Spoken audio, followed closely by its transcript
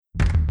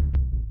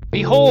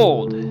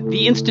Behold,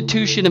 the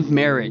institution of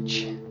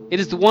marriage.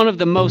 It is one of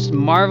the most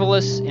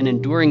marvelous and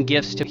enduring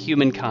gifts to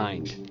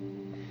humankind.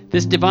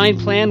 This divine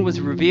plan was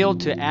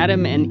revealed to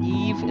Adam and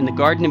Eve in the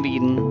Garden of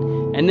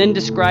Eden, and then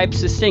described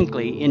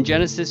succinctly in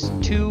Genesis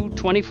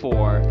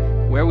 2:24,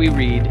 where we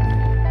read,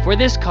 "For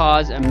this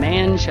cause a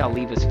man shall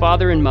leave his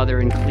father and mother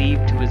and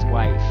cleave to his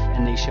wife,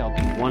 and they shall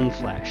be one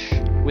flesh."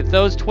 With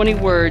those 20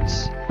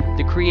 words,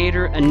 the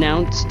Creator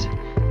announced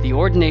the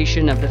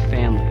ordination of the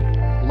family,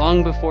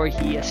 long before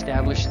he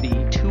established the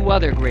two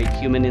other great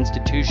human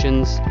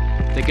institutions,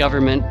 the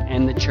government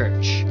and the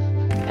church.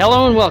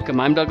 Hello and welcome.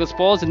 I'm Douglas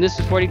Bowles, and this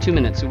is 42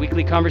 Minutes, a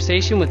weekly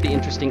conversation with the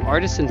interesting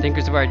artists and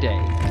thinkers of our day.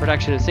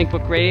 Production of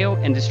SyncBook Radio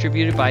and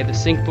distributed by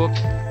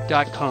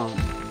thesyncbook.com.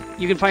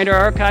 You can find our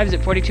archives at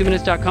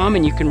 42minutes.com,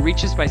 and you can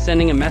reach us by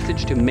sending a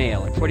message to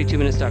mail at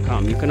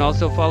 42minutes.com. You can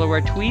also follow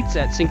our tweets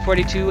at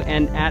Sync42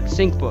 and at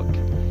SyncBook.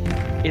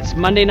 It's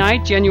Monday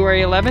night,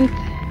 January 11th,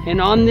 and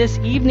on this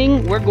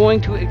evening, we're going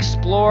to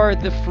explore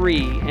the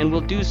free, and we'll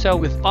do so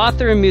with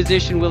author and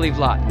musician Willie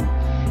Vlotten.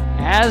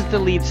 As the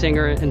lead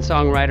singer and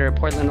songwriter of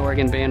Portland,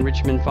 Oregon band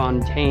Richmond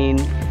Fontaine,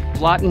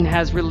 Vlotten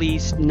has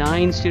released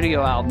 9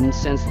 studio albums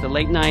since the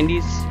late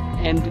 90s,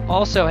 and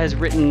also has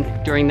written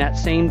during that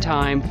same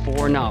time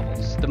 4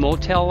 novels: The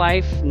Motel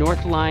Life,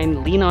 North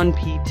Line, Lean on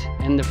Pete,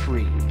 and The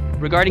Free.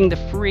 Regarding The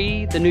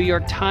Free, the New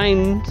York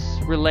Times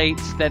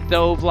relates that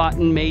though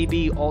Vlotten may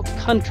be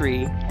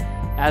alt-country,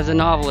 as a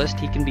novelist,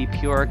 he can be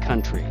pure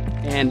country.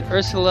 And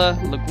Ursula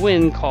Le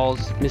Guin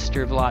calls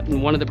Mr.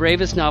 Vlotten one of the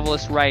bravest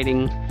novelists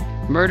writing.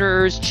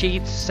 Murderers,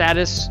 cheats,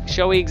 sadists,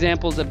 showy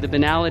examples of the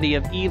banality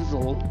of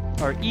evil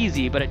are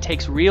easy, but it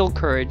takes real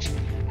courage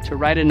to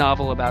write a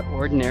novel about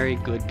ordinary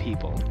good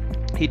people.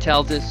 He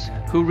tells us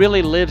who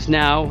really lives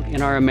now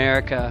in our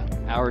America,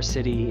 our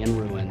city in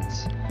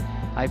ruins.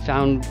 I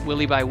found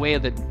Willie by way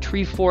of the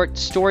Treefort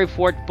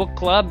Storyfort Book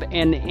Club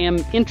and am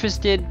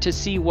interested to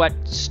see what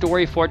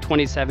Storyfort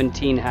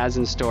 2017 has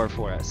in store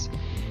for us.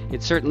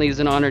 It certainly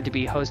is an honor to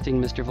be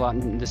hosting Mr.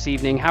 Vlotten this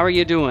evening. How are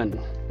you doing?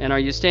 And are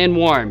you staying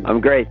warm?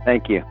 I'm great,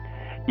 thank you.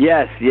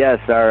 Yes,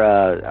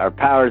 our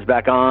power's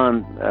back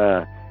on,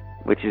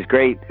 which is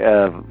great,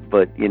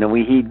 but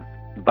we heat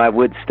by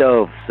wood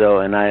stove,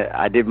 and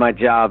I did my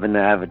job, and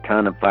I have a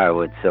ton of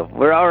firewood, so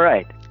we're all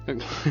right.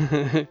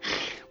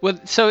 Well,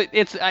 so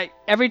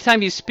every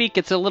time you speak,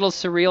 it's a little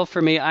surreal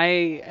for me. I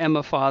am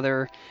a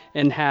father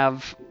and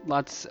have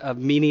lots of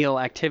menial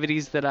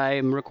activities that I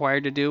am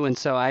required to do, and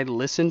so I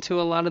listen to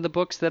a lot of the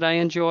books that I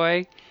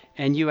enjoy,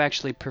 and you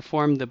actually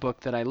perform the book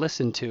that I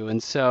listen to,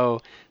 and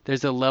so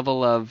there's a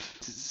level of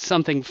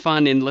something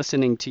fun in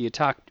listening to you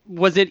talk.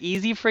 Was it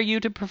easy for you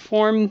to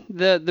perform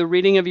the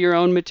reading of your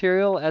own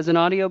material as an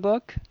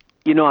audiobook?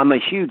 I'm a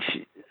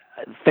huge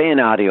fan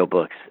of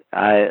audiobooks.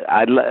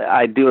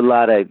 I do a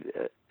lot of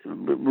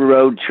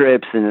road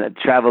trips and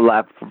travel a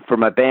lot for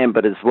my band,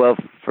 but as well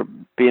for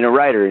being a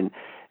writer, and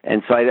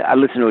so I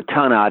listen to a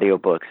ton of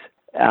audiobooks.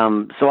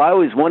 So I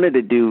always wanted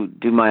to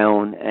do my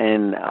own,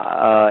 and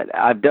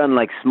I've done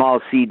like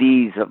small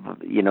CDs of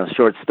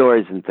short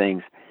stories and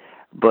things,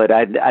 but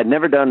I'd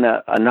never done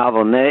a novel,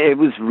 and it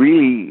was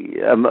really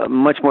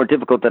much more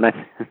difficult than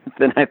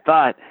I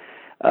thought.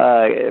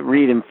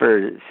 Reading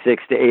for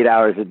 6 to 8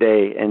 hours a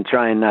day and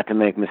trying not to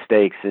make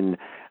mistakes and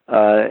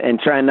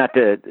trying not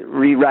to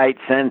rewrite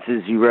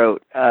sentences you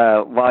wrote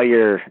while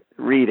you're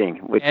reading,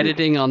 which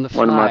editing on the fly.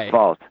 One of my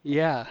faults.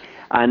 Yeah.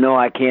 I know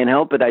I can't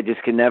help it. I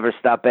just can never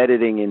stop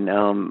editing,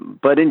 and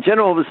but in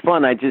general it was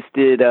fun. I just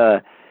did.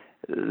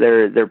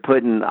 They're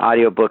putting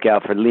audiobook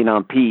out for Lean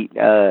on Pete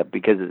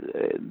because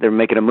they're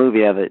making a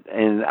movie of it,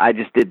 and I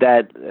just did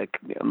that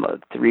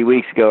 3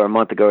 weeks ago or a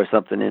month ago or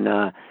something,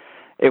 and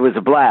it was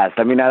a blast.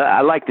 I mean,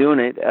 I like doing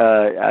it.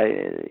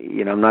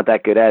 I'm not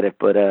that good at it,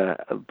 but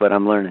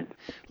I'm learning.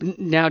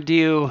 Now, do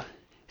you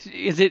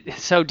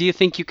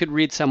think you could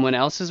read someone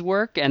else's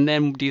work, and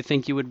then do you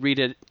think you would read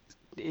it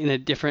in a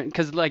different,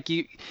 because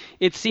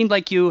it seemed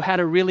like you had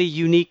a really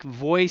unique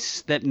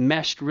voice that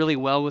meshed really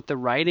well with the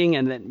writing,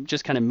 and that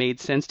just kind of made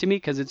sense to me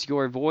because it's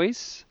your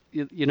voice,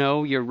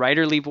 your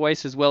writerly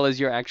voice as well as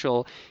your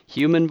actual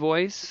human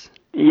voice.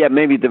 Yeah,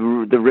 maybe the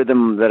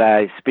rhythm that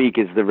I speak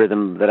is the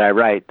rhythm that I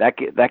write. That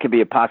could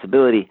be a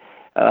possibility,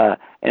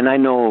 and I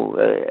know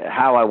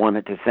how I want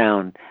it to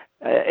sound.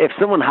 If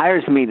someone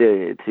hires me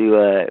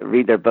to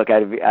read their book,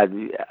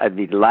 I'd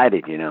be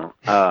delighted.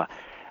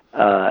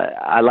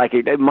 I like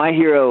it. My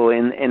hero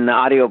in the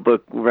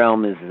audiobook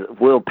realm is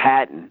Will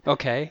Patton.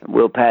 Okay.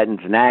 Will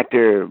Patton's an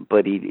actor,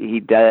 but he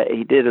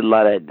did a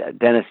lot of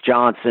Dennis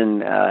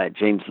Johnson,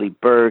 James Lee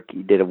Burke.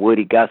 He did a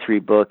Woody Guthrie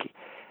book.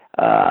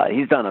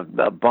 He's done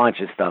a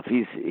bunch of stuff.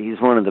 He's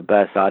one of the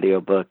best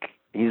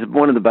he's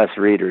one of the best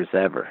readers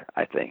ever,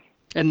 I think.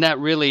 And that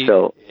really,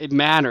 it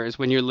matters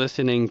when you're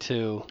listening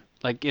to,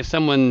 like, if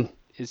someone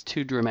is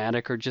too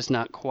dramatic or just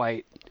not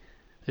quite,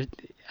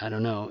 I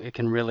don't know, it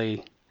can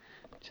really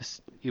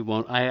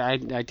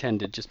I tend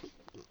to just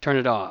turn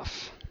it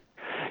off.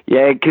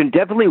 Yeah, it can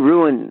definitely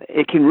ruin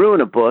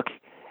a book.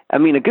 I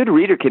mean, a good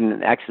reader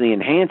can actually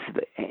enhance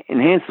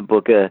the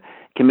book.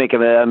 can make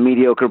a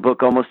mediocre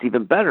book almost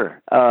even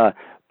better.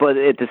 But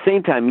at the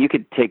same time, you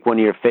could take one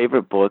of your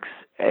favorite books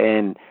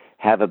and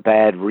have a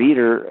bad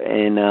reader,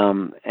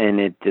 and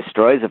it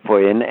destroys it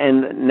for you.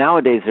 And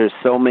nowadays, there's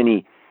so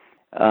many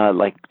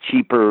like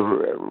cheaper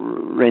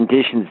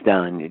renditions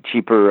done,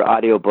 cheaper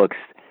audiobooks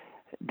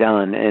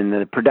done, and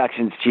the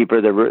production's cheaper.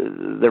 The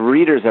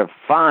readers are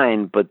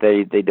fine, but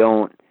they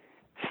don't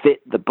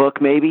fit the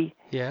book maybe.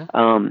 Yeah.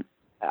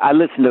 I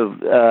listened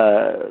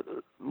to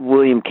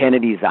William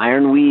Kennedy's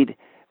Ironweed,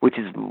 which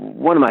is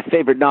one of my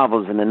favorite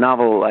novels, and a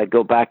novel I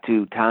go back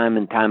to time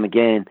and time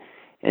again.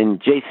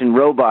 And Jason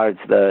Robards,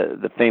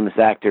 the famous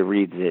actor,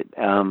 reads it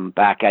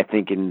back, I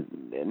think, in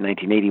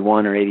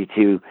 1981 or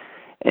 82,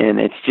 and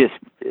it's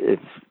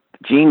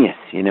genius,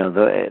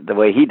 the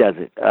way he does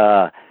it.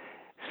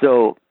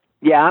 So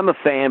yeah, I'm a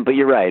fan, but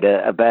you're right.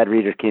 A bad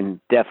reader can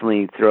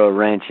definitely throw a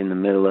wrench in the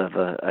middle of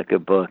a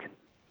good book.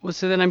 Well,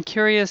 so then I'm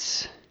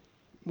curious.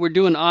 We're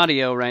doing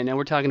audio right now.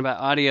 We're talking about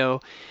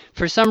audio.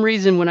 For some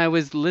reason, when I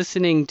was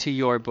listening to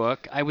your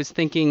book, I was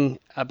thinking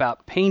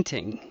about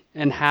painting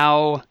and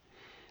how.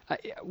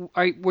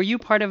 Were you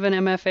part of an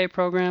MFA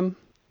program?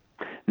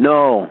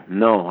 No,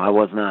 I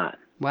was not.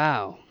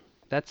 Wow,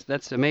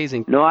 that's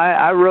amazing. No,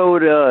 I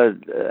wrote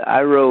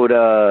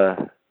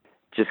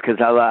just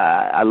because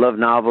I love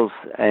novels,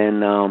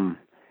 and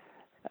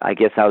I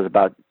guess I was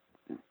about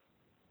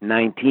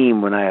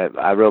 19 when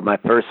I wrote my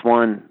first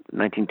one,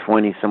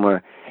 1920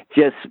 somewhere,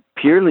 just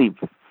purely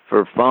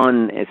for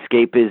fun,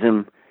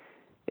 escapism.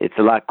 It's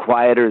a lot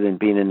quieter than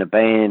being in a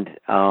band,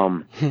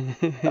 and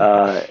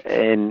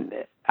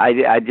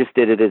I just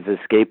did it as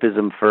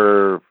escapism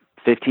for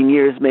 15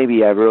 years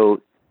maybe. I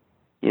wrote,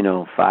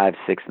 5,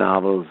 6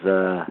 novels,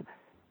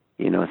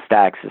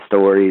 stacks of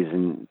stories,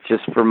 and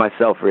just for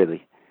myself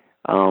really.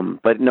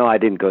 But no, I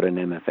didn't go to an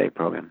MFA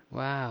program.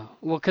 Wow.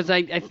 Well, because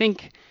I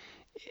think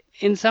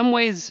in some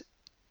ways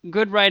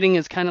good writing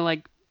is kind of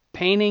like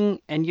painting,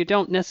 and you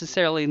don't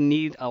necessarily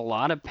need a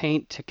lot of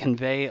paint to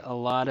convey a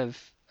lot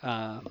of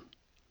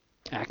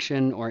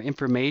action or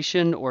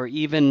information or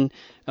even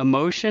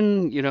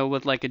emotion,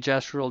 with like a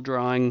gestural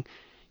drawing.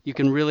 You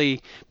can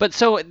really, but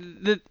so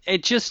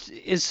it just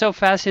is so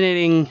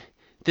fascinating,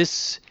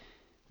 this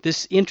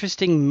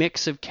interesting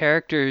mix of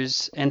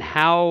characters, and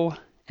how,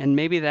 and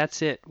maybe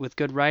that's it with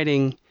good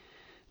writing,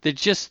 that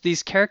just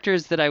these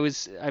characters that I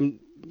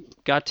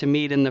got to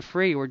meet in the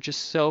Free were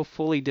just so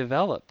fully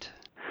developed.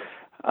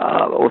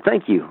 Well,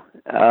 thank you.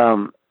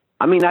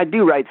 I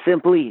do write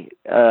simply,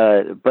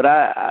 but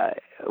I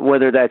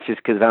whether that's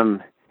just because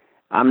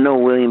I'm no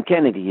William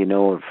Kennedy,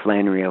 or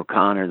Flannery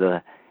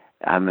O'Connor,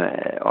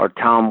 or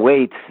Tom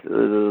Waits.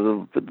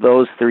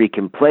 Those three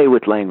can play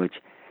with language.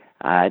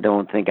 I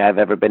don't think I've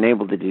ever been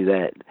able to do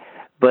that.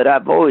 But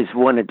I've always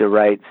wanted to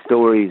write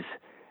stories.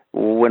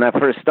 When I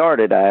first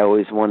started, I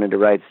always wanted to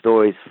write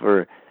stories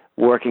for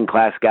working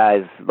class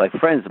guys, like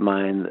friends of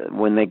mine.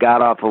 When they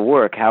got off of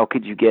work, how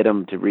could you get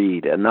them to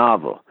read a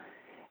novel?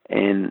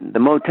 And The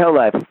Motel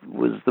Life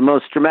was the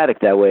most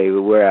dramatic that way,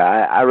 where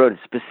I wrote it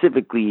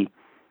specifically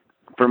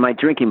for my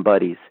drinking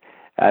buddies.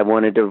 I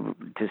wanted to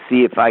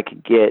see if I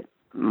could get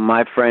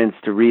my friends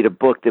to read a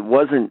book that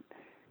wasn't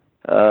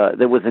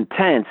that was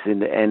intense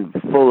and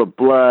full of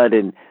blood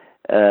and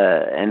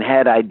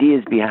had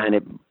ideas behind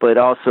it, but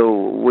also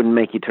wouldn't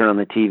make you turn on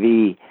the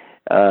TV,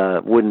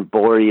 wouldn't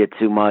bore you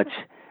too much,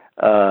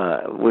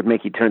 would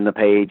make you turn the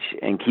page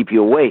and keep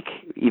you awake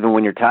even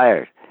when you're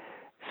tired.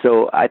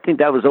 So I think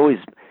that was always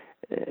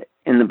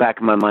in the back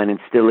of my mind, and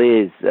still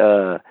is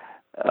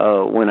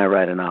when I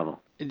write a novel.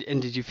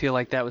 And did you feel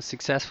like that was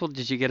successful?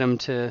 Did you get them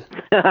to?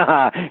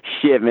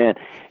 Shit, man!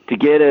 To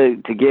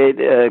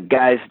get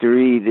guys to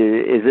read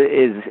is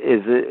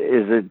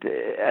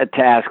a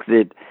task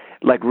that,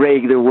 like,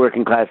 regular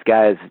working class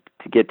guys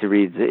to get to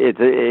read.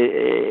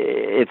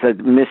 It's a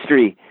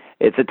mystery.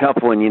 It's a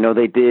tough one.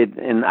 They did,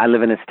 and I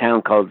live in this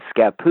town called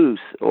Scappoose,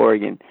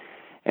 Oregon,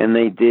 and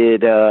they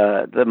did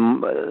a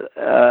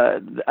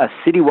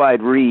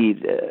citywide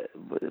read.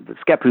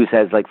 Scappoose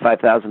has like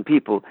 5,000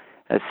 people.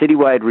 A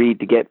citywide read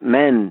to get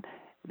men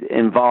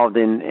involved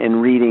in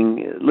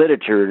reading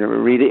literature,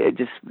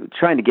 just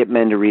trying to get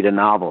men to read a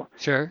novel.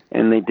 Sure.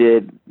 And they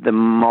did The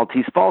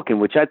Maltese Falcon,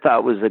 which I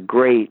thought was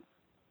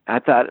I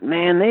thought,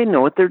 man, they know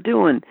what they're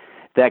doing.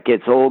 That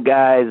gets old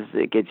guys,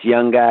 it gets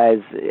young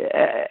guys.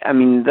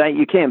 That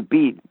you can't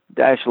beat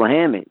Dashiell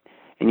Hammett,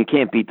 and you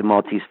can't beat The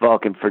Maltese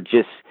Falcon for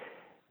just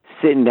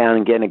sitting down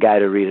and getting a guy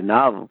to read a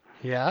novel.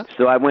 Yeah.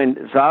 So I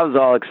was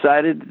all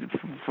excited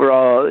for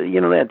all,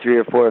 they had 3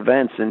 or 4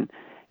 events, and,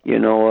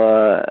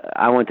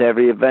 I went to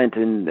every event,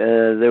 and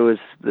there was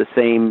the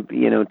same,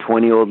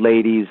 20 old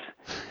ladies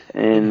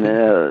and,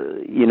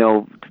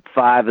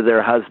 5 of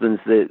their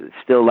husbands that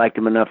still liked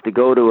them enough to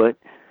go to it,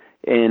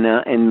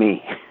 and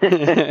me.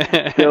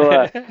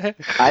 So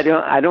I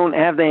don't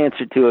have the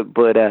answer to it,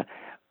 but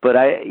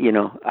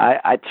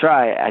I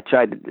try.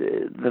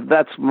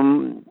 That's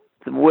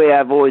the way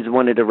I've always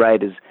wanted to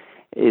write is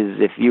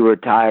if you were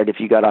tired, if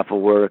you got off of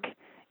work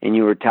and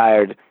you were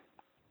tired,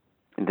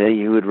 that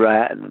you would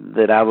write,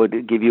 that I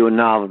would give you a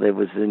novel that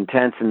was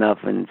intense enough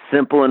and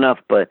simple enough,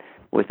 but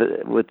with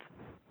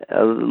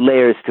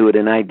layers to it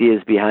and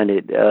ideas behind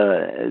it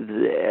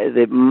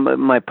that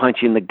might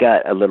punch you in the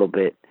gut a little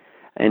bit,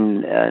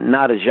 and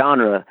not a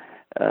genre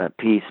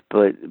piece,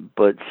 but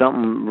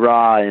something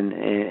raw and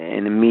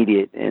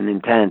immediate and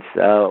intense.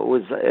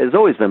 Has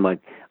always been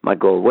my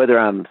goal. Whether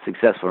I'm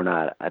successful or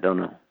not, I don't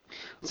know.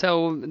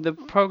 So the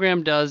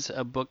program does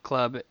a book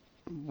club.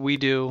 We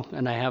do,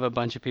 and I have a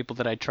bunch of people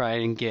that I try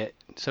and get.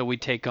 So we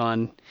take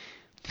on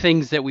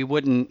things that we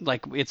wouldn't,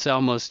 like, it's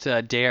almost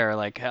a dare.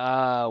 Like,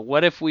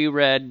 what if we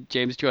read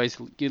James Joyce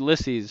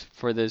Ulysses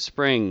for the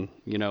spring,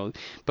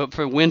 But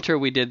for winter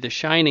we did The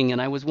Shining,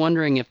 and I was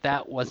wondering if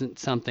that wasn't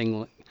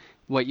something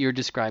what you're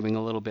describing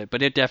a little bit.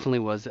 But it definitely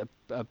was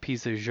a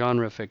piece of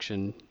genre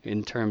fiction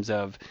in terms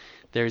of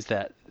there's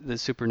the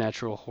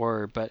supernatural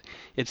horror. But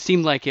it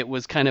seemed like it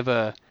was kind of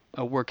a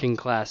working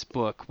class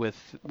book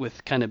with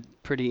kind of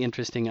pretty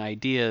interesting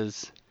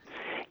ideas.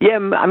 Yeah,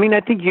 I mean,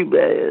 I think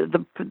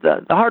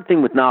the hard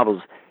thing with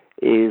novels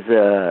is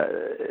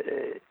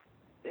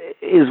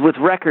with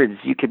records.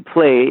 You could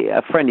play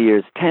a friend of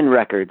yours 10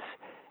 records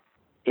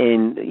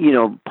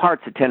in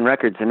parts of 10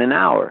 records in an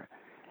hour,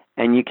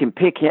 and you can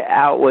pick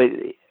out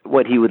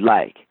what he would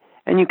like,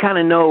 and you kind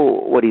of know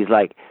what he's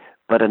like.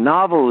 But a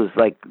novel is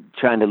like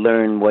trying to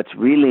learn what's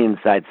really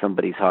inside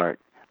somebody's heart.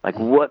 Like,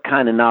 what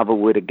kind of novel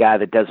would a guy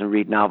that doesn't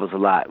read novels a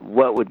lot,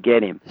 what would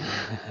get him?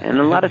 And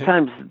a lot of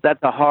times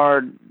that's a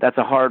hard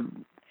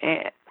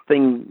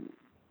thing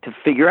to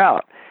figure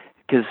out,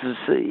 because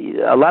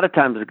a lot of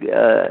times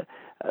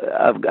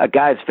a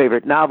guy's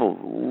favorite novel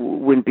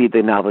wouldn't be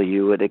the novel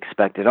you would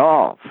expect at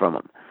all from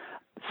him.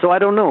 So I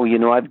don't know.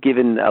 I've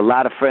given a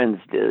lot of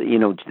friends,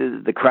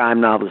 the crime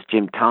novels,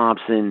 Jim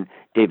Thompson,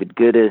 David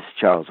Goodis,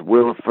 Charles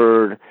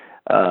Willeford,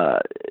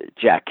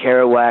 Jack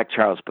Kerouac,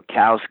 Charles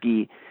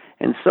Bukowski,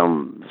 and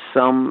some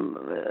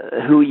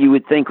who you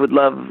would think would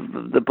love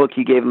the book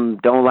you gave them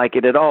don't like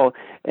it at all,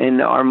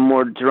 and are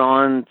more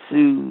drawn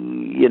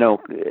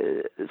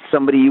to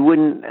somebody you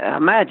wouldn't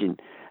imagine.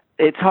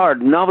 It's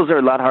hard. Novels are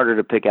a lot harder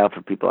to pick out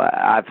for people,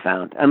 I've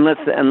found, unless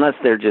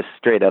they're just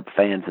straight up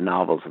fans of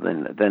novels.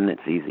 Then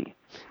it's easy.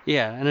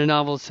 Yeah, and a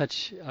novel is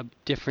such a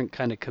different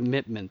kind of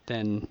commitment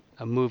than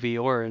a movie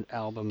or an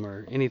album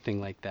or anything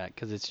like that,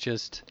 because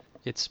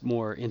it's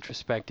more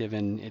introspective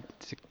and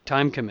it's a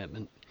time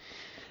commitment.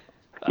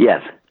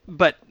 Yes.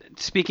 But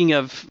speaking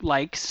of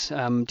likes,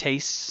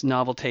 tastes,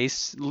 novel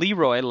tastes,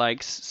 Leroy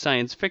likes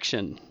science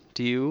fiction.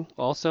 Do you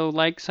also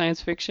like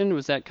science fiction?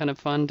 Was that kind of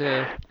fun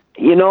to...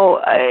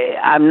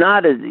 I'm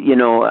not as,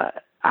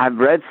 I've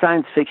read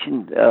science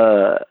fiction.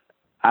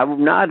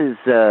 I'm not as,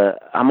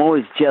 I'm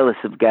always jealous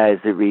of guys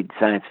that read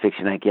science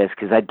fiction, I guess,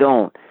 because I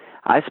don't.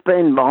 I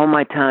spend all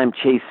my time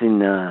chasing,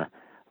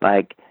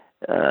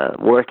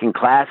 working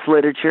class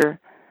literature.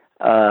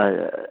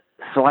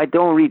 So I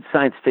don't read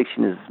science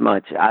fiction as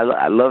much.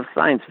 I love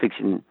science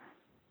fiction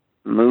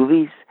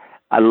movies.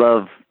 I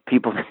love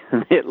people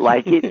that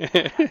like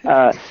it.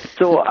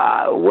 So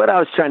what I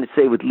was trying to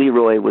say with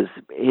Leroy was,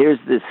 here's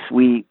this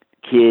sweet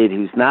kid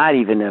who's not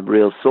even a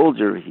real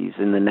soldier. He's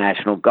in the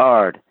National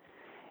Guard.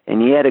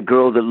 And he had a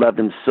girl that loved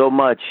him so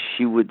much,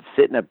 she would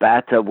sit in a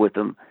bathtub with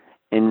him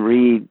and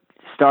read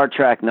Star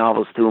Trek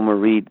novels to him, or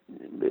read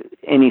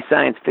any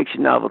science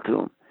fiction novel to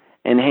him,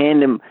 and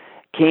hand him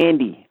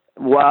candy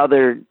while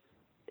they're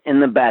in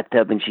the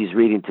bathtub and she's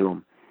reading to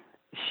him.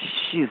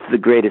 She's the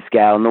greatest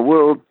gal in the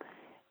world.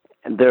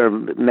 They're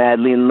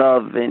madly in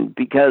love, and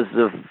because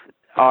of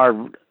our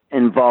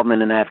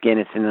involvement in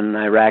Afghanistan and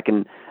Iraq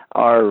and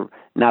our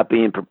not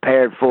being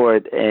prepared for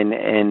it,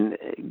 and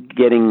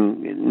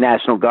getting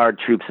National Guard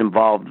troops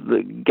involved,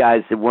 the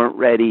guys that weren't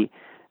ready,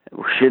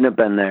 shouldn't have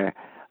been there,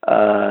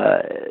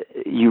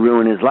 you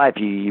ruin his life,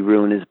 you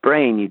ruin his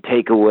brain, you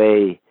take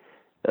away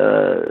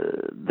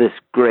this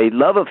great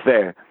love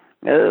affair.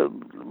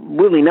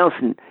 Willie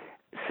Nelson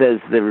says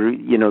the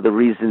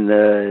reason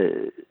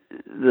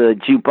the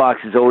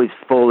jukebox is always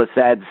full of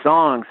sad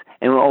songs,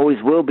 and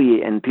always will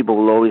be, and people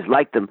will always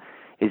like them,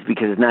 is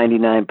because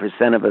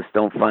 99% of us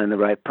don't find the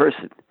right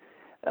person.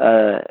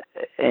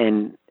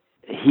 And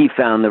he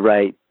found the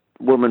right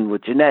woman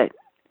with Jeanette.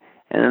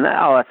 And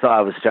that's all I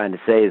was trying to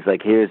say is,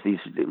 like, here's these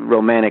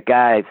romantic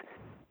guys,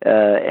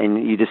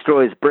 and you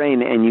destroy his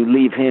brain, and you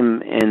leave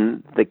him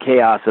in the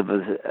chaos of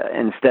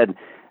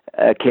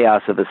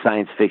chaos of a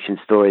science fiction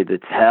story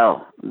that's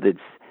hell, that's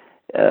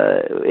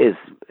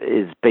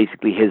is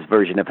basically his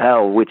version of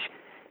hell, which,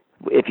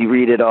 if you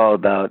read it all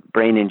about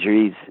brain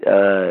injuries,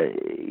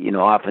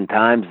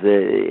 oftentimes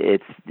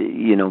it's,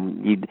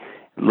 you'd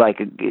like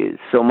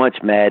so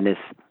much madness,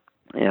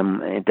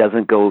 it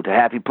doesn't go to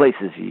happy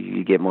places.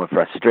 You get more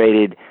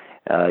frustrated,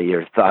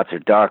 your thoughts are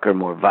darker,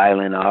 more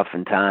violent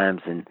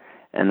oftentimes,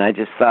 and I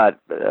just thought,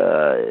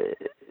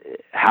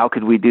 how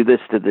could we do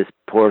this to this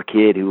poor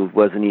kid who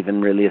wasn't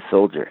even really a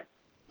soldier?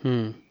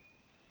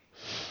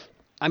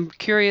 I'm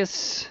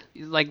curious,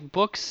 like,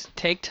 books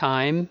take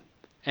time,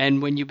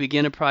 and when you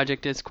begin a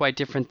project, it's quite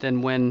different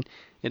than when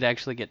it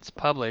actually gets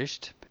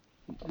published.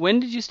 when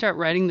did you start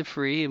writing The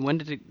Free, and when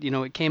did it,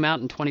 it came out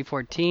in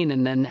 2014,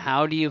 and then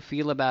how do you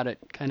feel about it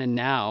kind of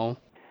now?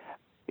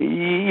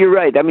 You're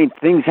right. I mean,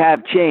 things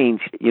have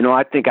changed.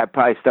 I think I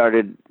probably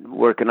started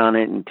working on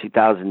it in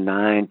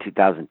 2009,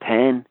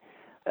 2010.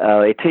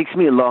 It takes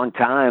me a long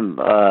time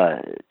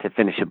to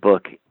finish a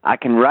book. I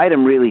can write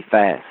them really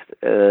fast,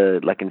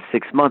 like in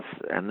 6 months,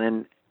 and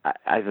then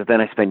I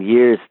spend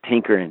years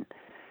tinkering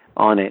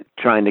on it,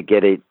 trying to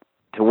get it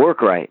to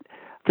work right.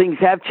 Things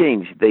have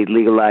changed. They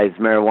legalized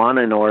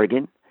marijuana in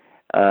Oregon,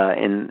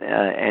 and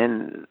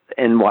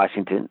in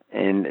Washington,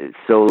 and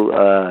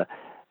so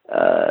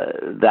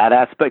that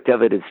aspect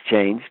of it has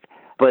changed.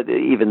 But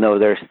even though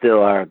there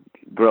still are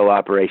grow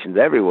operations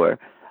everywhere,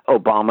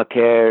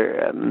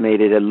 Obamacare made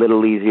it a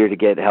little easier to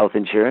get health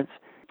insurance.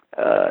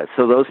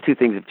 So those two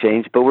things have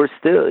changed, but we're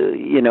still,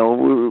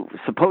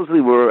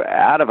 supposedly we're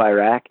out of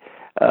Iraq,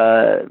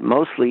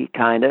 mostly,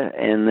 kind of,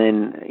 and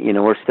then,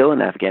 we're still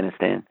in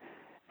Afghanistan.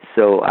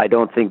 So I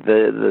don't think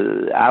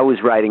I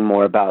was writing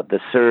more about the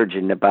surge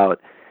and about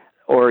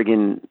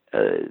Oregon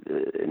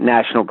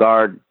National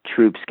Guard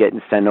troops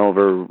getting sent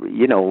over,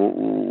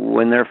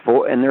 when they're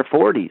in their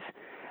 40s,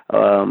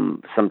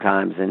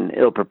 sometimes, and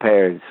ill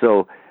prepared.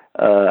 So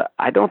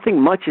I don't think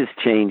much has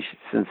changed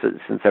since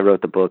I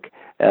wrote the book.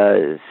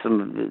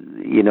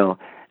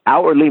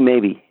 Outwardly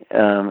maybe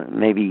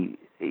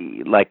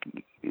like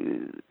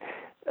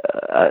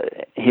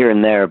here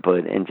and there,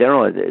 but in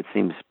general it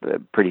seems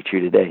pretty true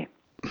today.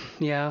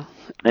 Yeah,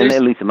 and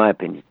at least in my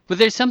opinion. But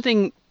there's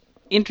something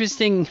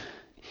interesting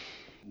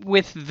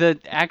with the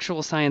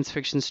actual science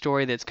fiction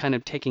story that's kind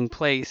of taking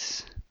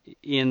place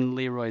in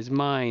Leroy's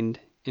mind,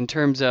 in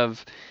terms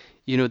of,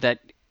 that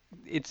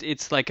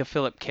it's like a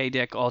Philip K.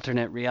 Dick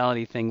alternate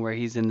reality thing where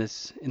he's in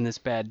this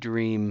bad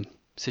dream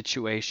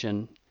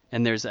situation,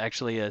 and there's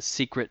actually a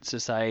secret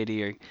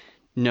society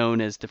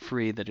known as the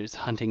Free that is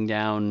hunting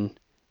down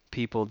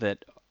people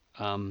that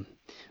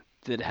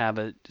have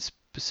a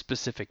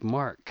specific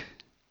mark.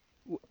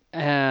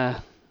 I'm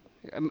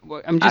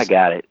just... I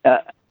got it.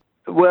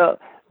 Well,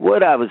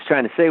 what I was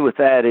trying to say with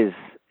that is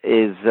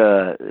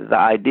the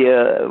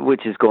idea,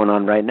 which is going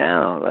on right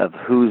now, of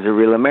who's a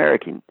real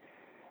American.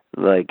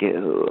 Like,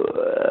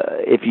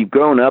 if you've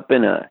grown up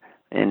in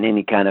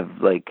any kind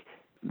of like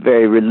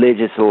very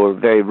religious or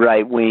very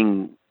right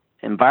wing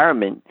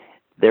environment,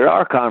 there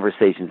are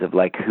conversations of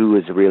like, who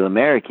is a real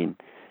American?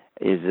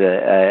 Is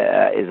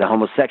a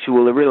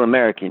homosexual a real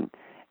American?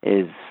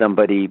 Is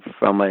somebody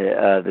from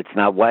that's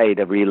not white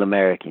a real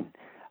American?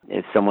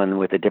 Is someone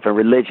with a different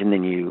religion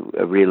than you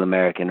a real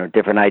American, or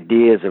different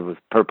ideas, or with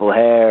purple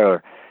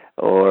hair,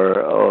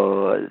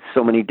 or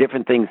so many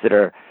different things that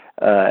are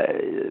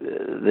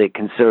the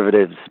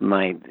conservatives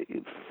might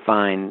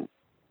find,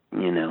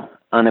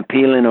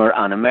 unappealing or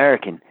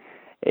un-American.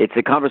 It's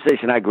a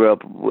conversation I grew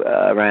up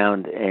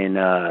around,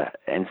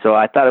 and so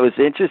I thought it was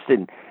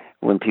interesting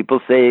when people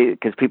say,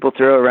 because people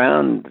throw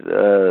around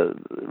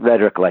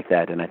rhetoric like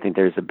that, and I think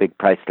there's a big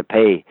price to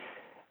pay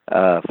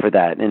for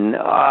that. And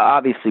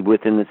obviously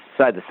within the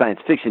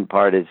science fiction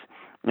part it's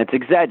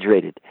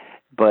exaggerated,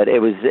 but it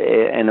was,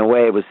 in a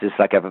way, it was just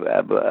like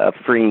a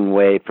freeing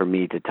way for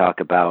me to talk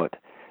about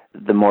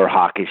the more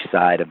hawkish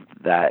side of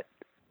that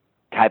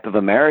type of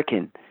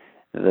American,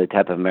 the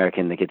type of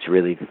American that gets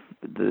really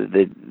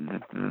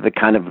the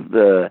kind of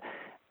the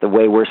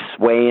way we're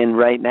swaying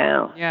right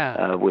now.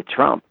 Yeah. With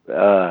Trump.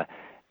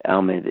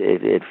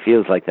 It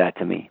feels like that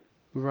to me.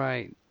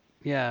 Right.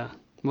 Yeah.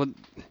 Well,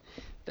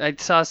 I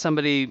saw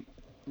somebody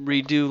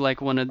redo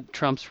like one of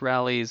Trump's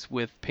rallies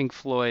with Pink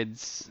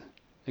Floyd's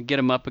 "Get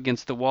 'Em Up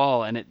Against the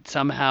Wall," and it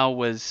somehow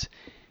was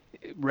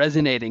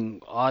resonating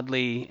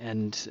oddly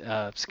and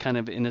kind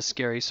of in a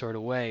scary sort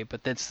of way.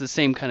 But that's the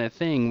same kind of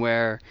thing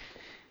where,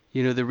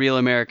 the real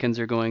Americans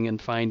are going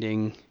and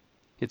finding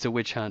it's a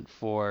witch hunt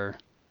for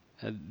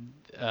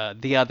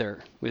the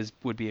other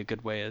would be a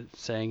good way of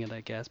saying it,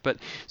 I guess. But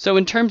so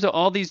in terms of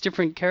all these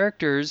different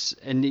characters,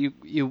 and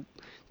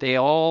they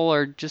all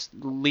are just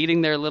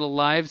leading their little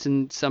lives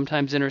and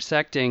sometimes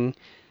intersecting,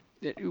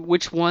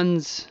 which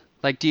ones,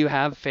 like, do you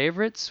have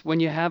favorites when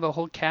you have a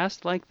whole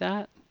cast like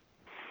that?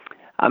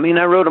 I mean,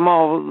 I wrote them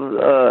all.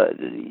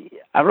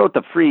 I wrote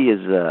The Free as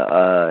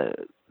a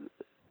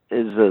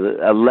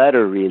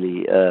letter,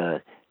 really,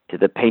 to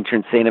the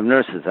patron saint of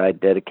nurses. I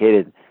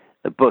dedicated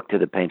the book to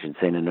the patron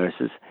saint of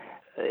nurses,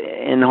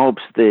 in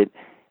hopes that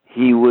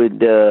he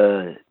would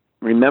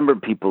remember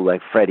people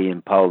like Freddie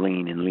and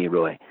Pauline and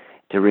Leroy,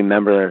 to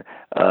remember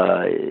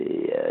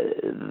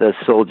the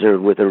soldier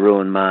with a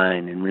ruined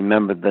mind, and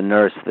remember the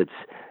nurse that's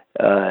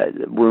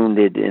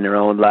wounded in her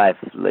own life,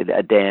 like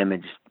a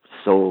damaged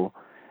soul.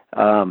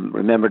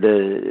 Remember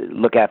to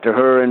look after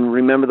her, and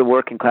remember the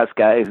working class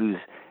guy who's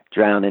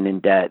drowning in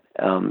debt,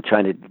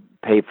 trying to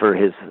pay for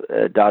his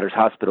daughter's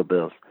hospital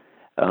bills.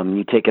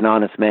 You take an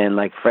honest man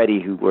like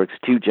Freddie who works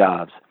 2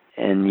 jobs,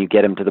 and you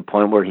get him to the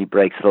point where he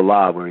breaks the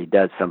law, where he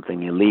does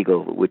something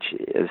illegal, which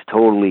is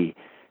totally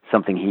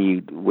something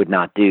he would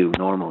not do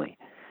normally.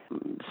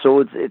 So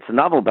it's a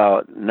novel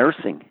about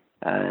nursing.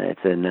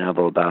 It's a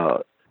novel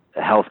about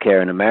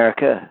healthcare in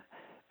America,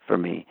 for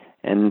me.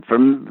 And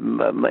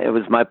it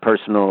was my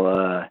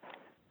personal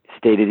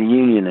State of the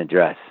Union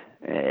address,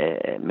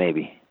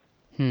 maybe.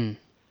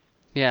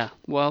 Yeah.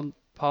 Well,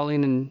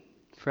 Pauline and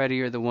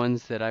Freddie are the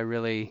ones that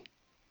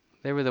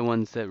they were the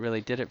ones that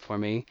really did it for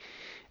me.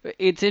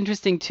 It's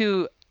interesting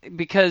too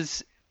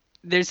because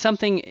there's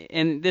something,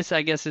 and this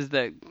I guess is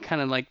the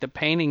kind of like the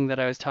painting that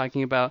I was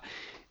talking about,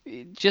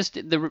 just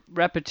the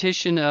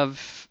repetition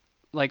of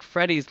like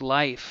Freddie's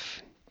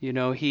life.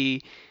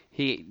 He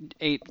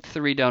ate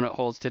 3 donut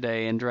holes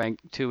today and drank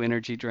 2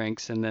 energy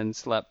drinks and then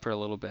slept for a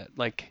little bit.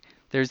 Like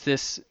there's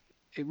this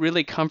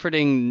really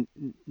comforting,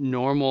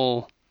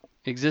 normal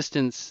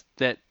existence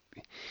that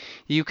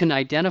you can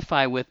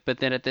identify with, but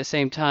then at the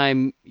same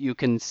time you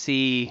can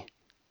see,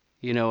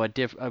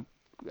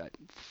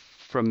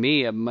 from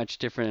me, a much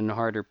different and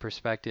harder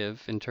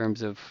perspective in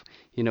terms of,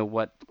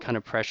 what kind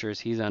of pressures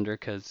he's under.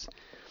 Because,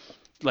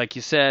 like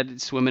you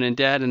said, swimming in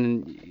debt,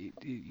 and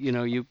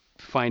you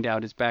find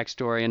out his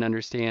backstory and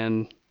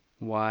understand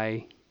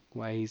why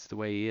he's the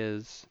way he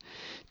is.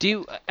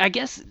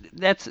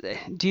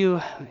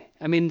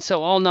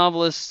 So all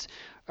novelists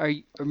are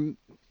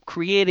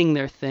creating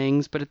their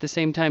things, but at the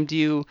same time, do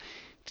you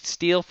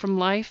steal from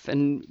life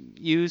and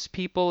use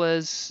people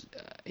as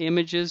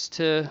images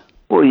to?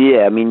 Well,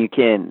 yeah. I mean,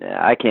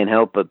 I can't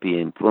help but be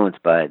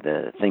influenced by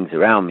the things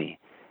around me.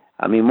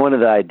 I mean, one of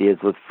the ideas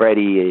with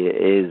Freddie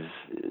is,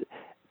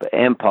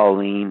 and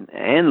Pauline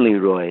and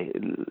Leroy,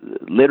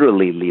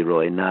 literally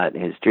Leroy, not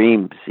his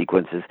dream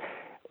sequences,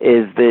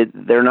 is that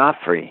they're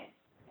not free.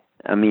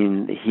 I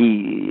mean,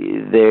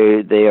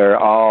 they are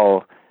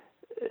all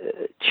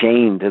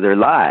chained to their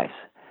lives.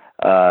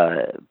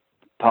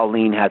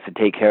 Pauline has to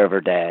take care of her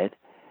dad.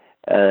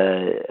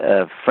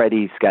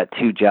 Freddie's got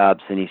 2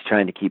 jobs and he's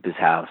trying to keep his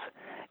house.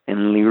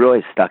 And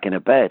Leroy's stuck in a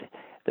bed.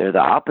 They're the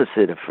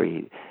opposite of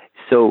free.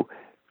 So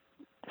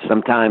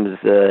sometimes,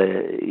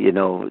 in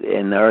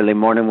the early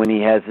morning when he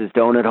has his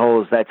donut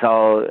holes, that's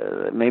all.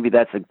 Maybe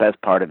that's the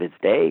best part of his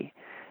day.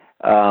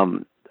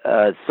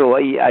 So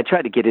I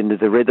try to get into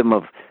the rhythm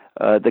of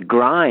the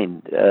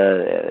grind.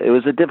 It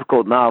was a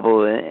difficult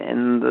novel,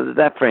 and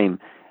that frame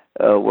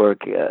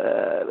work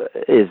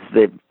is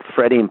that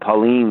Freddie and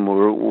Pauline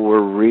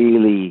were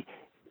really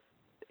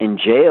in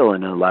jail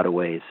in a lot of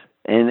ways,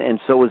 and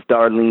so was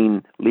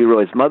Darlene,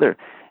 Leroy's mother.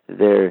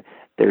 They're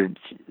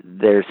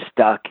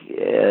stuck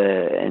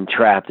and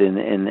trapped in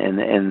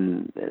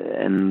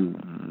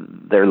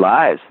their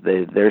lives.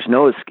 There's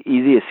no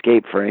easy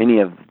escape for any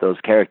of those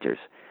characters.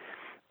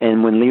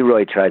 And when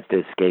Leroy tries to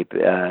escape,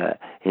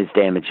 his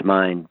damaged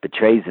mind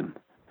betrays him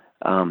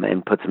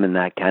and puts him in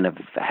that kind of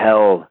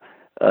hell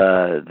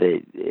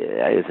that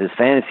is his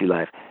fantasy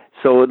life.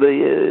 So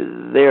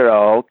they're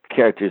all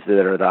characters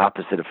that are the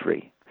opposite of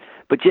free.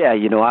 But yeah,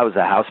 I was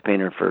a house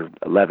painter for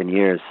 11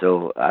 years,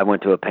 so I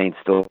went to a paint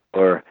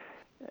store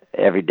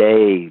every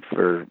day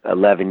for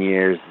 11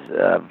 years,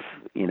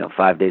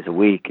 5 days a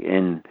week,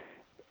 and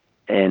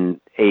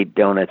ate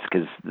donuts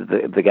because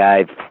the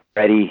guy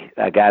Freddie,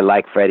 a guy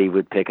like Freddie,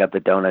 would pick up the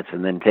donuts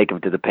and then take them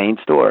to the paint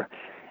store,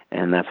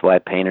 and that's why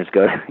painters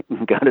go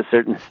to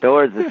certain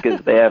stores, is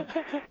because they have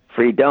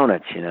free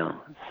donuts,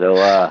 So,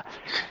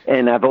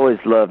 and I've always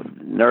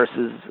loved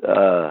nurses.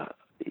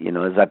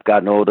 As I've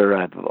gotten older,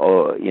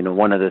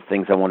 one of the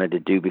things I wanted to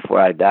do before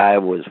I die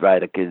was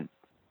write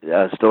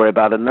a story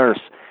about a nurse,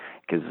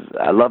 because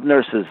I love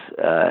nurses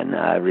and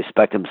I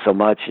respect them so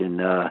much, and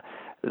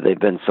they've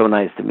been so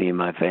nice to me and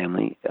my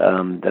family,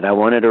 that I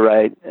wanted to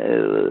write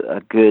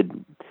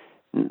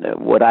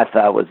what I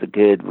thought was a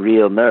good,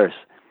 real nurse.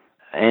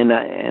 And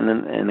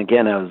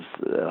again, I was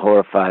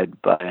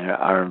horrified by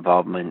our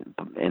involvement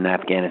in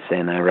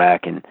Afghanistan,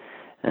 Iraq, and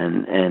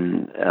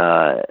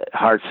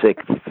heartsick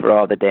for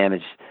all the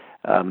damaged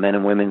men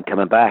and women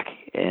coming back.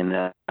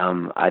 And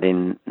I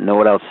didn't know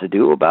what else to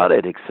do about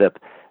it except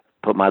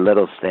put my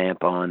little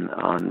stamp on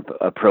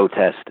a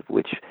protest,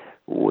 which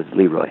was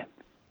Leroy.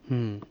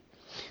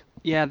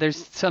 Yeah,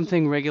 there's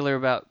something regular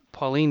about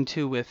Pauline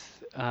too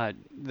with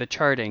the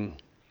charting.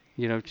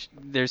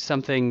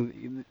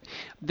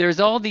 There's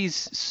all these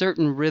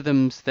certain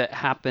rhythms that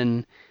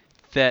happen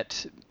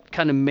that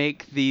kind of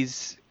make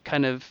these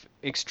kind of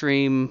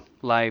extreme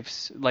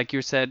lives, like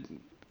you said,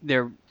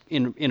 they're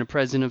in a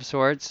prison of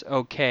sorts.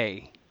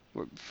 Okay,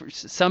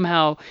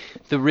 somehow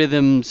the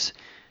rhythms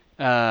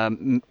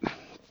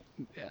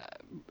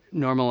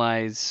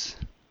normalize,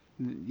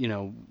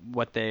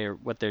 what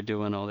they're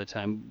doing all the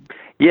time.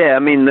 Yeah, I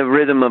mean the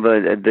rhythm of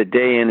the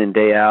day in and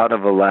day out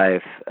of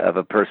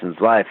a person's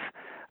life.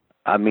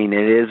 I mean,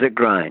 it is a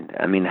grind.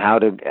 I mean, how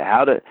does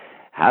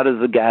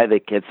the guy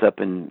that gets up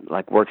and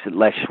works at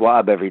Les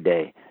Schwab every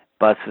day,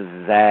 busts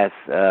his ass,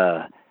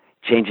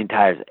 changing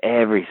tires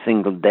every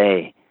single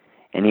day,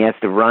 and he has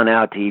to run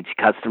out to each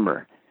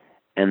customer,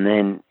 and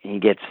then he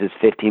gets his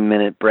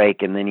 15-minute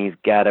break, and then he's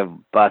got to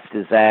bust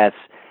his ass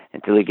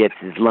until he gets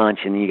his lunch,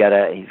 and he's got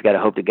to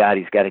hope to God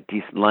he's got a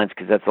decent lunch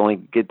because that's the only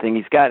good thing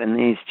he's got, and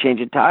then he's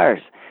changing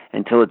tires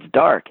until it's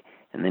dark,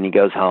 and then he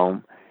goes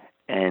home.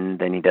 and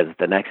then he does it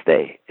the next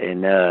day.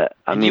 And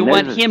you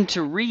want him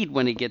to read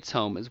when he gets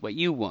home is what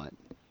you want.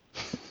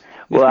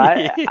 Well,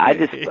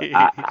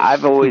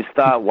 I've always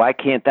thought, why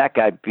can't that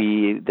guy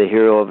be the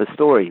hero of a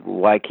story?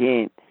 Why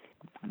can't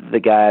the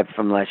guy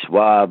from Les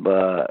Schwab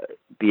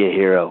be a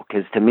hero?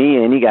 Because to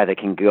me, any guy that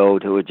can go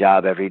to a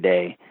job every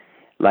day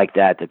like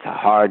that's a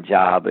hard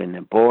job and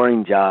a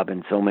boring job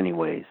in so many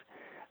ways.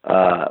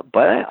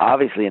 But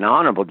obviously an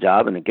honorable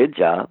job and a good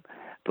job.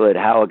 But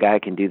how a guy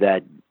can do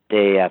that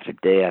day after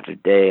day after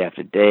day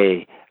after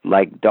day,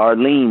 like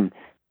Darlene,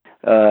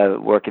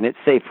 working at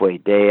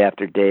Safeway day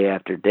after day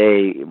after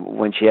day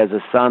when she has a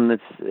son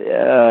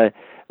that's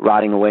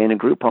rotting away in a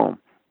group home,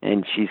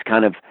 and she's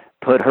kind of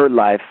put her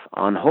life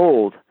on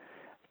hold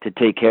to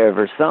take care of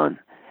her son,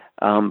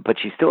 but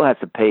she still has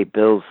to pay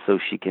bills so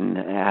she can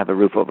have a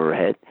roof over her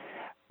head.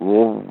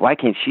 Well, why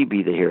can't she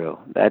be the hero?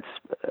 That's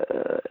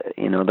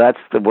that's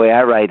the way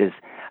I write. Is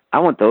I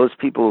want those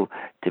people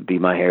to be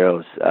my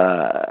heroes,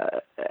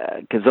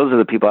 because those are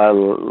the people I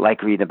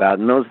like reading about,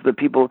 and those are the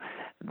people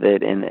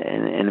that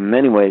in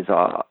many ways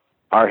are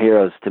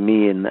heroes to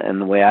me in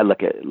the way I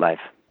look at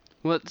life.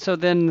 Well, so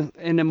then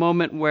in a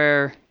moment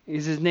where,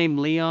 is his name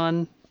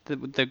Leon,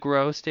 the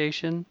grow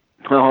station?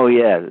 Oh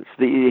yeah,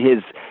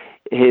 it's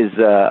his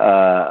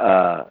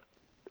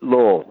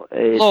Lowell.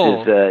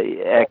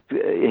 It's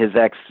his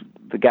ex,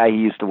 the guy he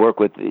used to work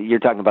with. You're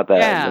talking about the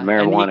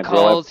marijuana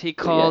grower. He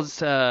calls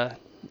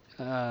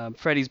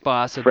Freddie's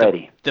boss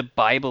the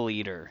Bible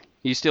eater.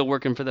 You still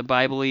working for the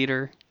Bible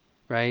eater,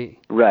 right?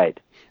 Right.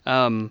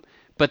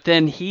 But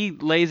then he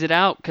lays it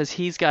out because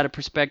he's got a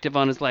perspective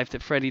on his life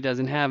that Freddie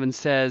doesn't have, and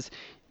says,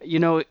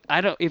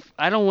 I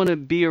don't want to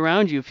be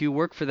around you if you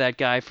work for that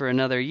guy for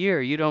another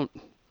year.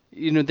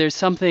 There's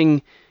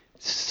something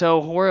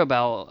so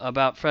horrible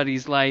about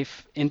Freddie's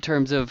life in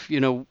terms of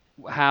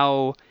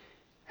how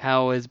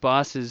his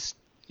boss is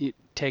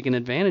taking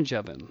advantage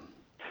of him.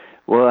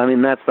 Well, I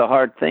mean, that's the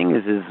hard thing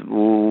is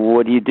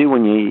what do you do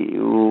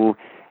when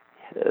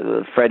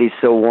Freddie's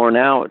so worn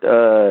out?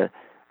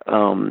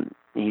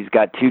 He's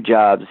got 2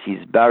 jobs.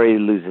 He's about ready to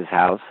lose his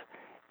house.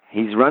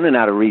 He's running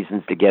out of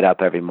reasons to get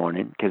up every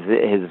morning because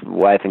his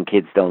wife and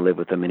kids don't live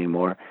with him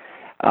anymore.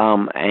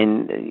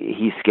 And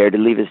he's scared to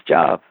leave his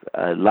job.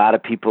 A lot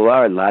of people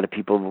are. A lot of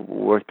people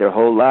work their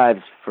whole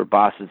lives for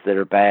bosses that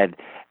are bad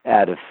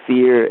out of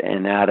fear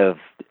and out of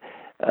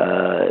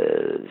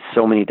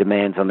so many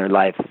demands on their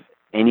life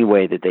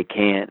anyway that they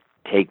can't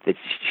take the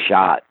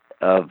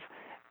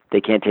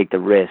they can't take the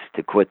risk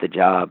to quit the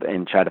job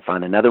and try to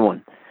find another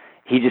one.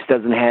 He just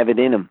doesn't have it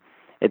in him.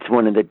 It's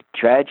one of the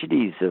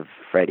tragedies of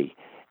Freddie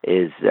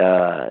is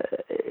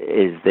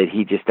that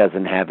he just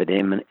doesn't have it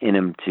in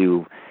him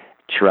to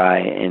try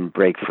and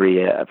break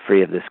free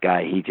of this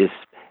guy. He just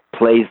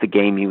plays the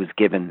game he was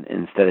given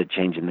instead of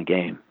changing the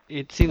game.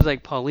 It seems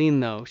like Pauline,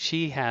 though,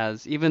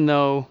 even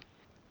though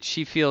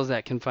she feels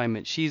that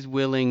confinement, she's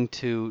willing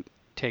to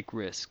take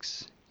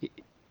risks.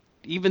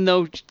 Even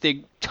though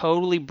they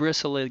totally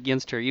bristle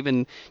against her,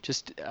 even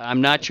just,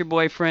 I'm not your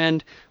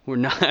boyfriend, we're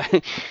not,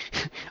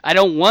 I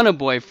don't want a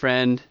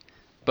boyfriend,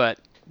 but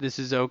this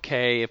is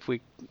okay if we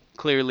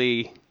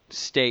clearly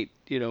state,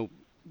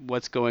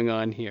 what's going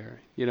on here,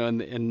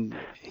 and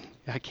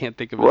I can't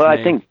think of his name. Well,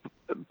 I think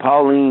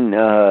Pauline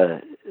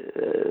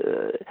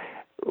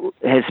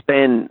has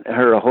spent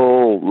her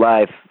whole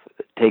life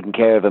taking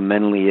care of a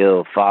mentally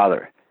ill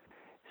father.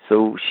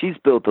 So she's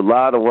built a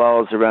lot of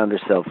walls around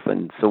herself,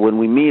 and so when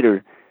we meet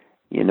her,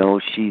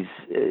 she's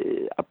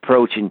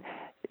approaching.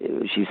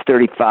 She's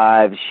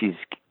 35. She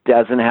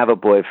doesn't have a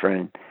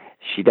boyfriend.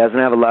 She doesn't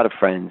have a lot of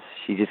friends.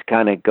 She just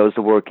kind of goes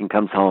to work and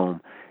comes home,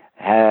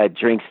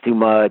 drinks too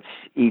much,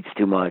 eats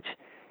too much,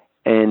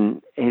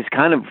 and is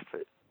kind of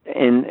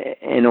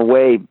in a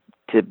way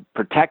to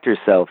protect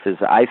herself, has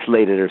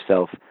isolated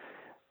herself.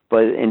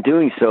 But in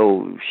doing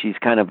so, she's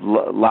kind of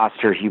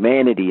lost her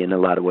humanity in a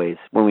lot of ways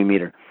when we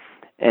meet her.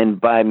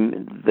 And by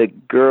the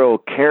girl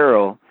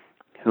Carol,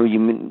 who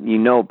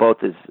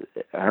both as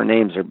her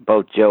names are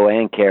both Joe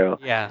and Carol.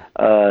 Yeah.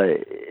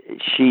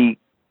 She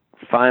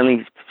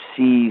finally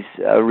sees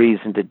a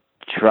reason to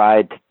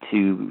try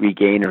to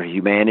regain her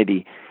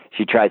humanity.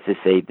 She tries to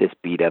save this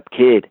beat up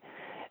kid,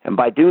 and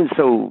by doing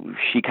so,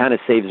 she kind of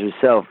saves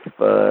herself.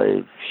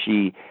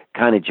 She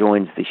kind of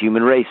joins the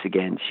human race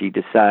again. She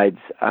decides,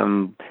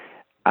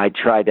 I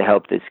tried to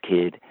help this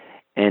kid.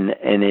 And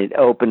it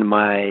opened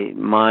my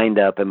mind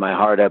up and my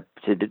heart up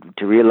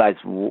to realize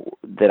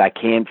that I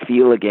can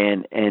feel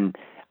again, and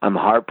I'm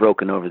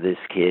heartbroken over this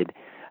kid.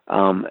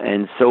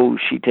 And so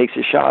she takes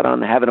a shot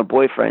on having a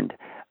boyfriend.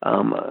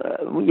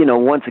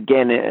 Once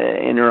again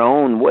in her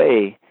own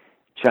way,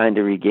 trying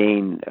to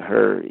regain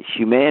her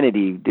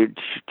humanity,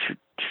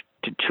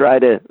 to try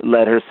to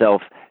let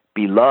herself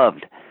be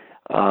loved,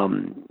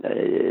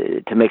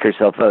 to make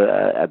herself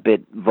a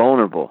bit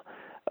vulnerable.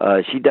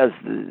 She does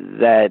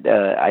that,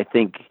 I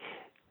think,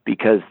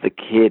 because the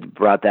kid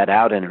brought that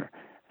out in her.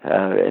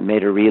 It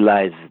made her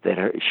realize that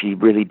she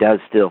really does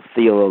still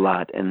feel a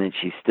lot, and that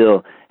she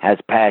still has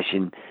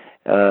passion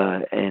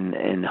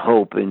and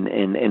hope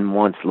and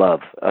wants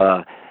love.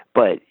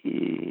 but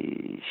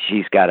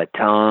she's got a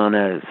ton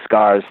of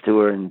scars to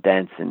her and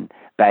dents and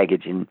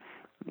baggage, and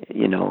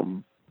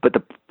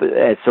but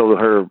so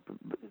her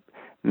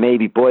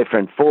maybe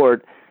boyfriend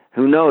Ford,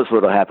 who knows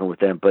what'll happen with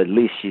them, but at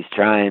least she's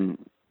trying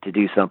to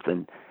do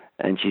something,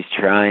 and she's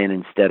trying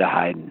instead of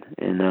hiding,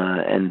 and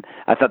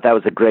I thought that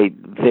was a great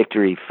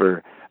victory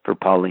for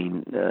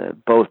Pauline,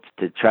 both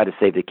to try to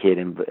save the kid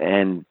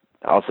and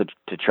also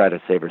to try to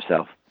save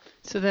herself.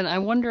 So then I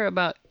wonder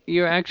about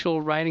your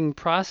actual writing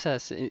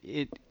process.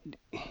 And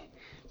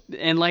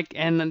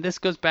this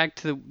goes back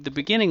to the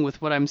beginning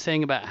with what I'm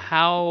saying about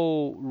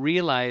how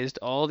realized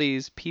all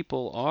these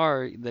people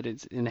are that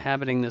it's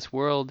inhabiting this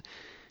world.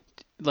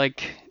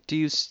 Like, do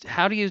you just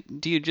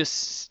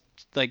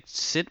like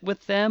sit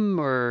with them,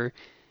 or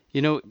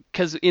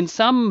because in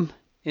some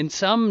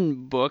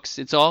books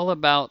it's all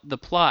about the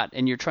plot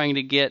and you're trying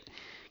to get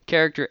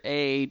character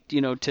A,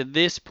 to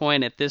this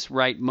point at this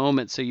right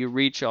moment, so you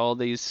reach all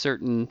these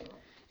certain,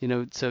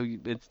 so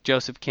it's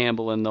Joseph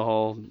Campbell and the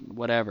whole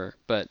whatever.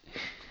 But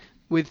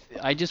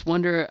I just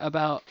wonder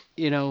about,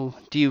 do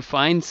you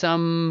find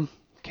some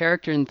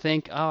character and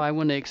think, oh, I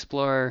want to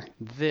explore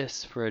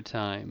this for a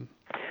time?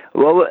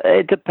 Well,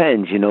 it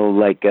depends,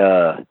 like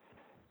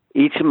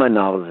each of my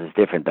novels is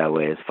different that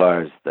way as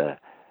far as the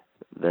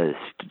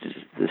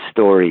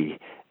story,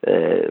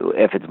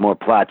 if it's more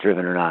plot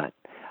driven or not.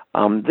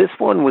 This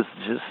one was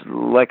just,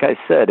 like I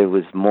said, it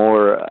was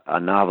more a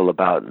novel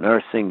about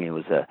nursing. It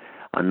was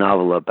a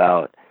novel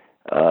about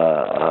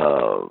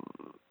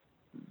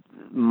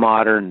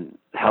modern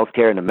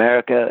healthcare in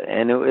America,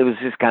 and it was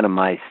just kind of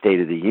my State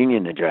of the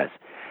Union address.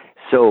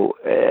 So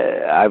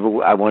I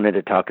wanted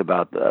to talk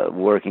about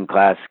working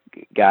class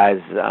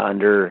guys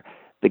under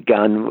the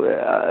gun,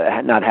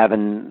 not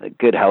having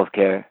good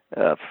healthcare.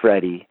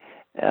 Freddie.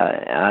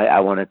 I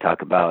want to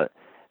talk about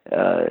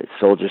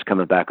soldiers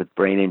coming back with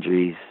brain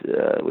injuries,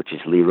 which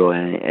is Leroy,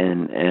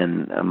 and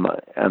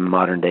a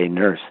modern day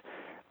nurse,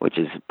 which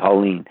is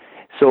Pauline.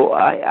 So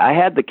I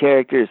had the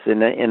characters,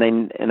 and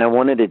I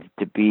wanted it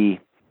to be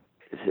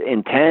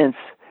intense.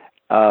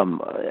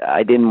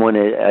 I didn't want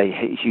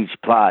a huge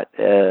plot,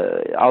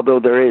 although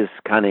there is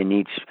kind of in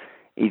each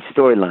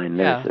storyline.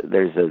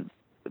 There's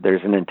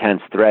an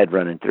intense thread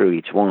running through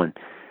each one.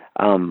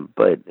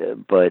 But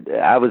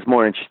I was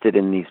more interested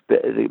in these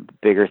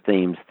bigger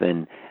themes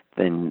than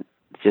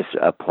just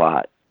a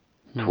plot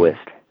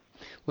twist.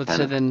 Well,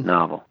 so then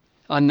novel.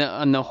 On the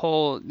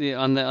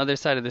other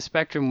side of the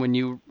spectrum, when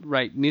you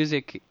write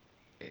music,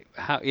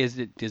 how is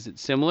it? Is it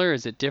similar?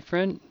 Is it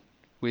different?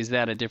 Was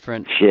that a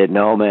different? Shit,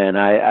 no, man.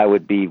 I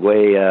would be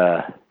way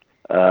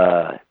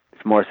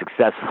more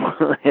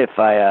successful if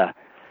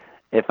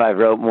I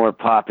wrote more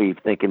poppy,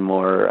 thinking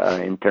more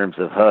in terms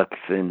of hooks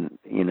and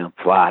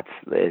plots,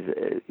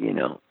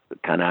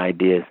 kind of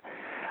ideas.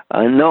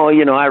 No,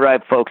 I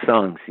write folk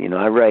songs.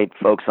 I write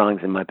folk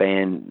songs, and my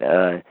band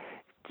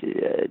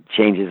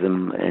changes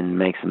them and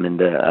makes them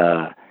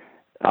into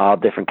all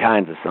different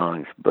kinds of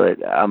songs.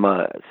 But I'm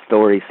a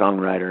story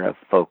songwriter, a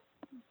folk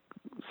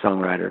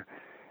songwriter,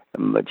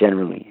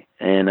 generally,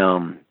 and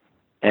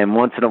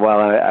once in a while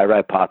I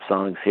write pop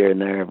songs here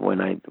and there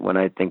when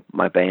I think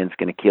my band's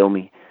gonna kill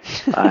me.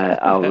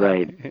 I'll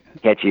write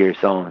catchier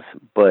songs,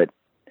 but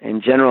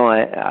in general,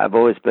 I've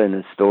always been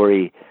a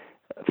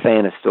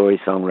fan of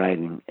story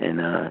songwriting,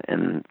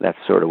 and that's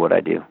sort of what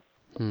I do.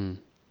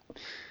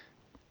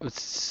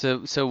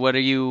 So what are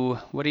you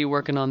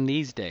working on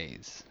these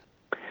days?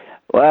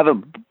 Well, I have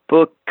a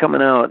book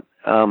coming out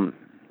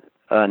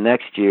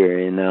next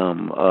year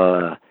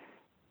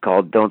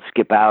called "Don't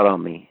Skip Out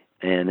on Me,"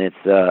 and it's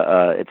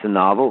a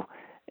novel,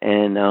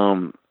 and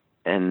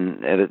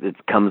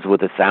it comes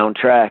with a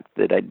soundtrack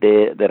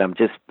that I'm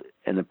just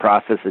in the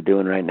process of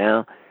doing right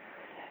now,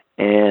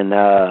 and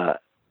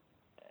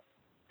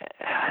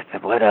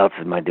what else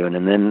am I doing?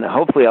 And then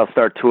hopefully I'll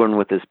start touring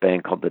with this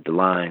band called the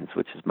DeLines,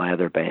 which is my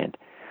other band.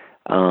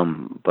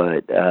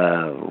 But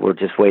we're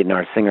just waiting.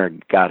 Our singer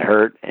got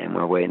hurt, and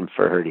we're waiting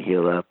for her to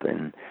heal up,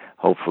 and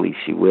hopefully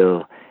she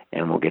will,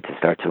 and we'll get to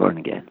start touring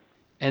again.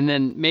 And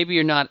then maybe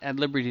you're not at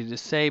liberty to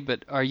say,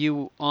 but are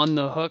you on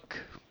the hook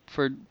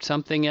for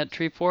something at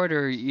Treefort,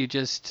 or are you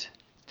just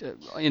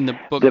in the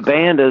book? The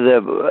band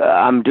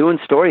I'm doing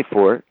story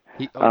for it.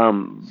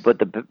 But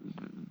the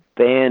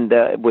band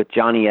with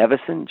Jonathan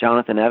Evison,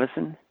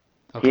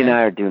 okay. He and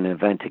I are doing an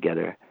event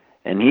together,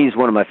 and he's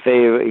one of my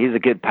favorite. He's a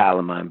good pal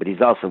of mine, but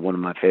he's also one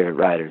of my favorite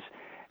writers.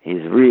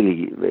 He's a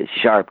really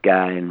sharp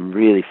guy and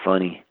really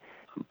funny.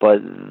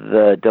 But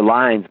the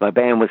DeLines, my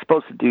band, was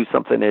supposed to do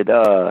something at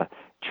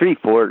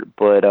Treefort,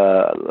 but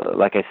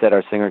like I said,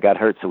 our singer got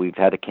hurt, so we've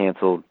had to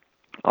cancel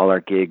all our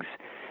gigs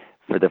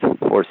for the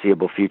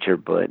foreseeable future.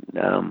 But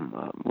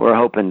we're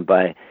hoping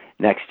by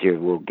next year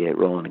we'll get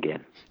rolling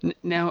again.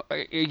 Now,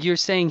 you're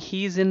saying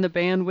he's in the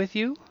band with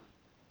you?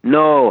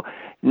 No,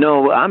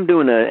 I'm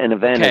doing an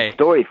event at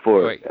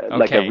Storyfort,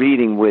 like a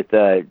reading with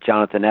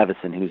Jonathan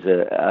Evison, who's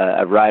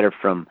a writer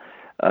from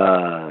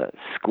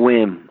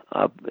Squim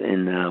up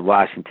in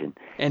Washington.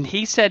 And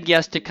he said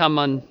yes to come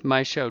on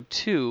my show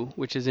too,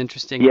 which is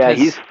interesting. Yeah,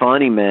 he's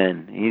funny,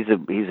 man. He's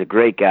a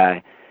great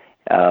guy.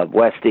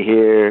 West of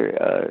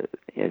Here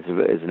is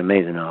an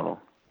amazing novel.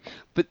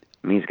 But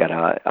I mean, he's got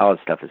all his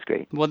stuff is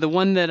great. Well, the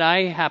one that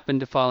I happen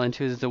to fall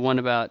into is the one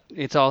about,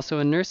 it's also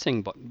a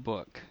nursing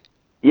book.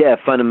 Yeah,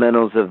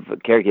 Fundamentals of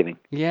Caregiving.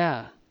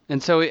 Yeah.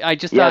 And so I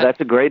just thought... Yeah, that's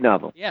a great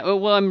novel. Yeah,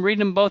 well, I'm reading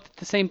them both at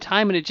the same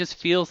time, and it just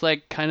feels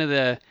like kind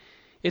of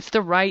it's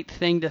the right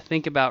thing to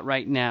think about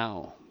right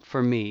now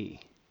for me.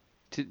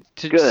 To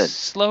just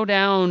slow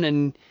down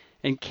and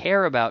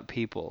care about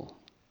people.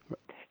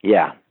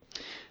 Yeah.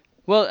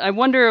 Well, I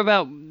wonder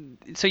about,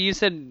 so you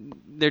said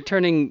they're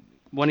turning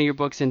one of your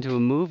books into a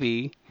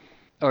movie,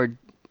 or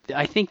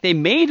I think they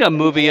made a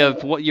movie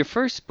of your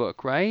first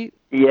book, right?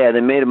 Yeah,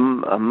 they made a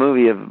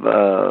movie of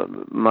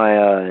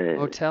my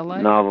Motel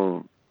Life?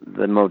 Novel,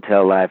 The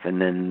Motel Life,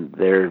 and then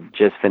they're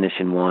just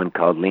finishing one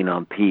called Lean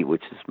on Pete,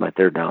 which is my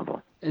third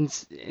novel.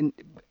 And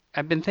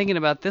I've been thinking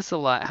about this a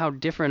lot, how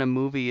different a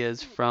movie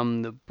is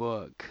from the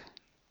book.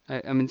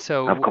 I mean,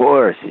 so... Of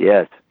course,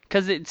 yes.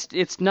 Because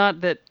it's not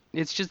that...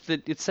 It's just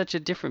that it's such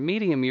a different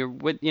medium. You're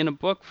in a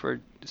book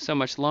for so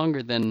much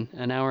longer than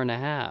an hour and a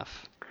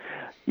half.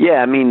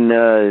 Yeah, I mean,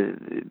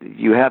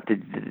 you have to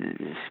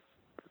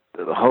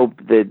hope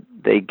that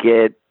they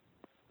get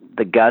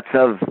the guts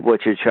of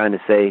what you're trying to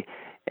say,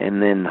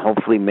 and then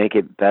hopefully make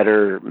it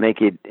better,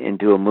 make it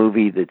into a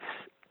movie that's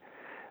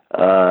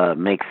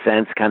makes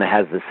sense, kind of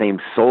has the same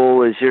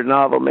soul as your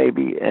novel,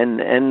 maybe, and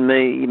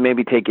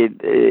maybe take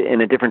it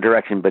in a different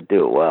direction, but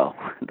do it well.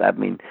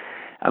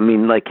 I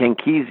mean, like Ken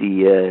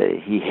Kesey,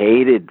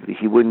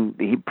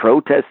 he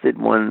protested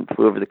One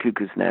Flew Over the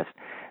Cuckoo's Nest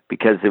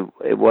because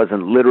it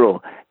wasn't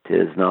literal to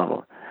his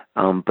novel,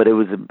 but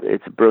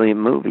it's a brilliant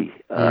movie,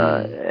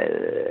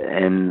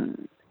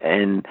 and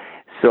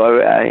so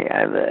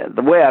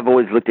the way I've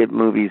always looked at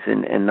movies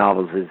and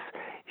novels is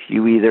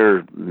you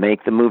either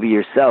make the movie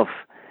yourself,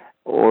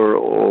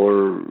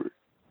 or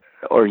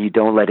you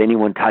don't let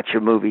anyone touch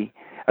your movie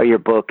or your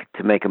book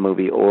to make a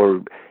movie,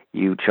 or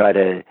you try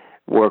to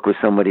work with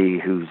somebody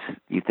who's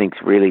you think's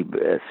really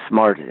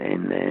smart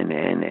and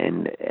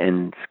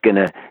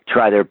gonna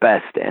try their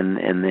best, and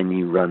then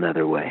you run the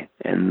other way.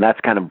 And that's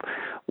kind of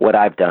what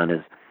I've done.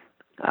 Is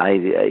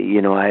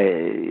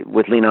I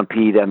with Lean on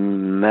Pete, I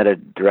met a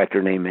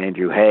director named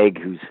Andrew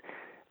Haig, who's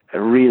a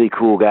really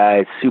cool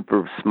guy,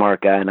 super smart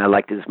guy, and I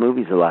liked his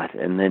movies a lot.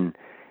 And then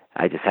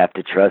I just have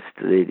to trust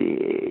that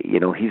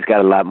he's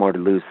got a lot more to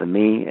lose than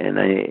me,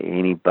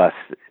 and he busts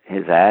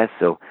his ass.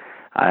 So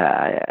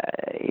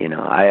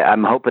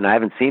I'm hoping. I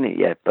haven't seen it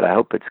yet, but I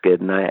hope it's good,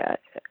 and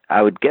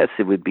I would guess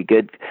it would be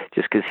good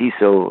just because he's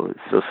so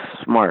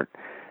smart.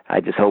 I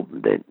just hope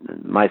that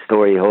my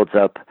story holds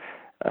up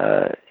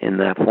in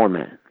that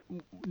format.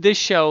 This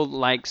show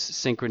likes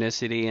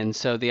synchronicity, and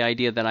so the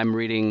idea that I'm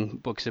reading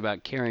books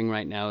about caring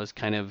right now is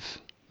kind of,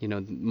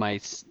 my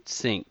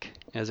sync,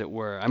 as it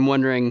were. I'm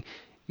wondering,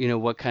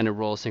 what kind of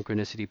role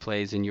synchronicity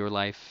plays in your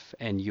life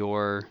and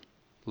your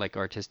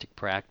artistic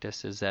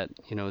practice. Is that,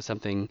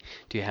 something,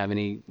 do you have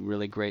any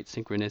really great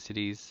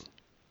synchronicities?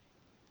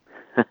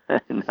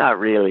 Not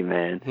really,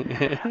 man.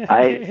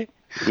 I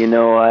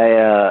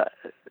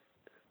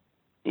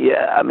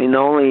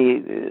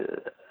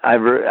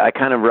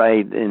kind of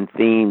write in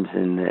themes,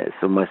 and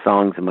so my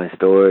songs and my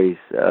stories,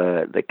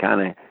 they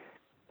kind of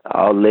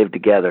all live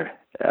together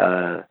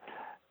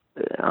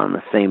on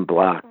the same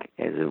block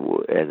as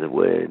it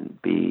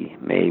would be,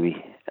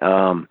 maybe.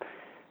 And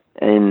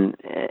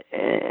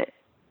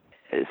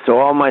so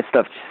all my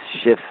stuff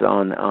shifts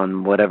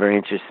on whatever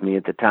interests me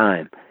at the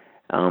time.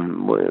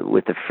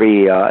 With the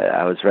Free,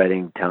 I was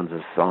writing tons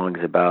of songs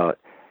about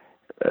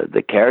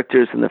the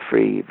characters in the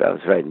Free. I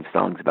was writing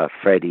songs about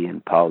Freddie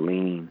and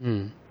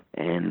Pauline,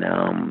 and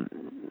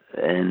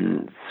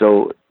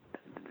so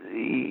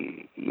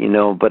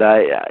but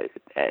I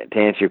to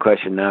answer your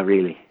question, not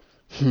really.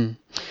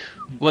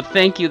 Well,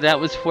 thank you. That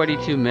was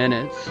 42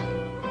 minutes.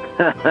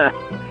 That's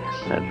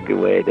a good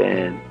way to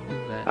end.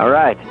 All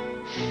right.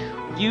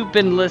 You've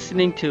been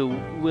listening to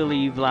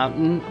Willie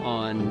Vlautin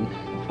on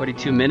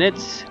 42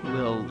 Minutes.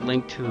 We'll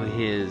link to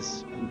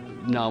his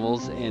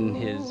novels and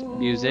his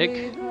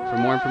music. For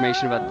more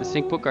information about the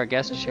Sync Book, our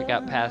guests, to check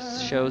out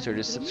past shows, or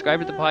to subscribe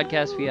to the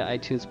podcast via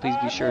iTunes, please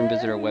be sure and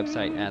visit our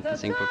website at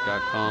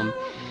thesyncbook.com.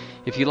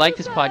 If you like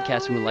this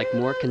podcast and would like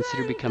more,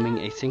 consider becoming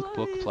a Sync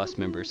Book Plus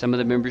member. Some of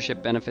the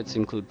membership benefits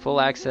include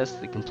full access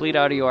to the complete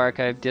audio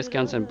archive,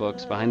 discounts on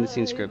books,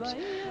 behind-the-scenes scripts,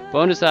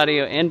 bonus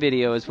audio and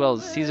video, as well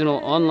as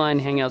seasonal online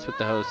hangouts with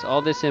the hosts.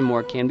 All this and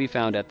more can be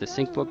found at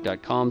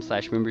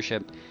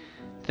thesyncbook.com/membership.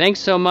 Thanks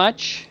so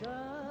much.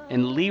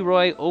 And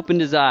Leroy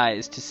opened his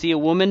eyes to see a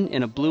woman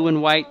in a blue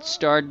and white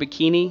starred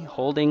bikini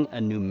holding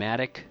a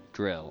pneumatic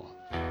drill.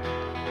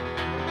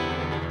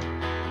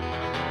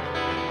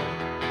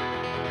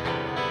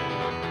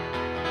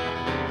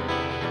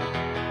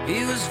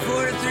 He was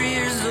 43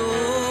 years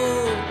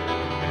old,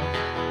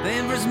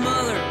 paying for his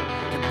mother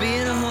to be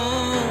in a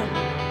home.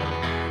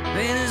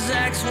 and his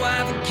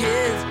ex-wife and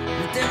kids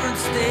in a different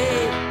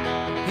state.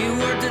 He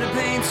worked at a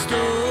paint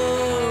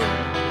store.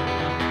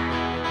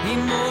 He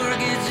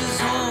mortgaged his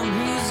home.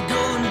 He was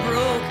going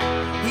broke.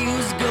 He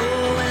was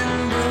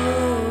going broke.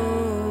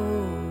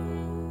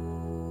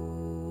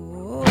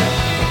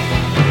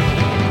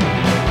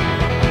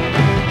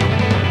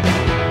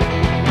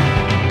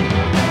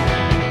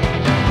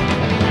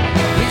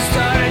 He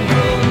started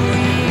growing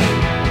weed,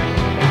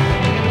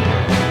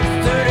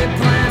 30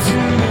 plants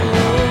and more.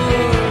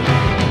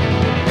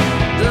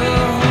 The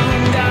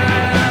home got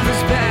off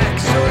his back,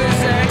 so his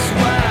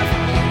ex-wife,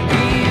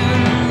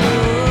 even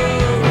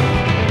though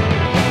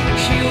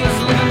she was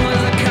living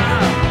with a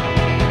cop.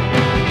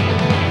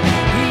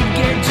 He'd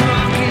get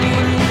drunk and he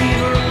wouldn't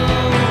leave her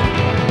alone.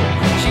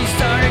 She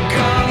started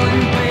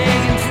calling,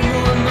 begging for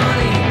more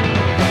money,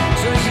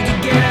 so she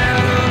could get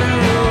out on her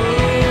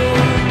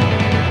own.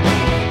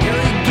 Yeah,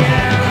 we get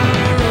out on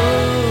her own.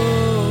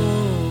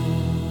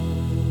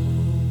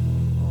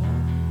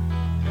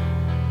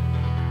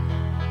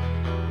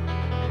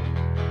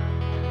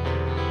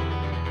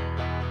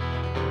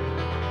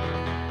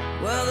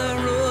 Well, the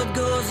road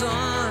goes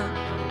on,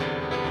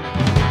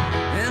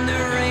 and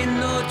there ain't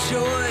no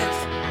choice.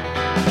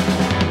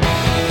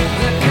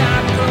 The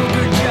cop broke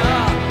her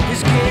jaw,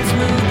 his kids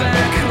moved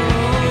back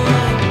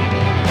home.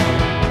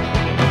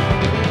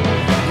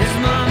 His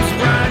mom's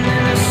riding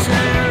in a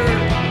center,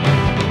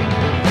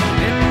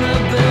 and the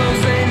bills,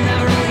 they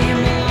never leave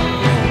him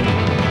alone.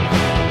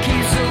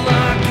 Keeps a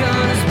lock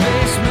on his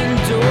basement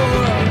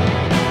door,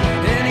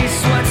 and he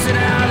sweats it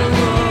out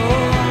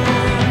alone.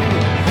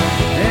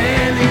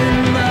 And in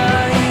the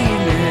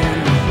evening,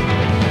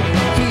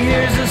 he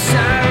hears a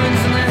sigh.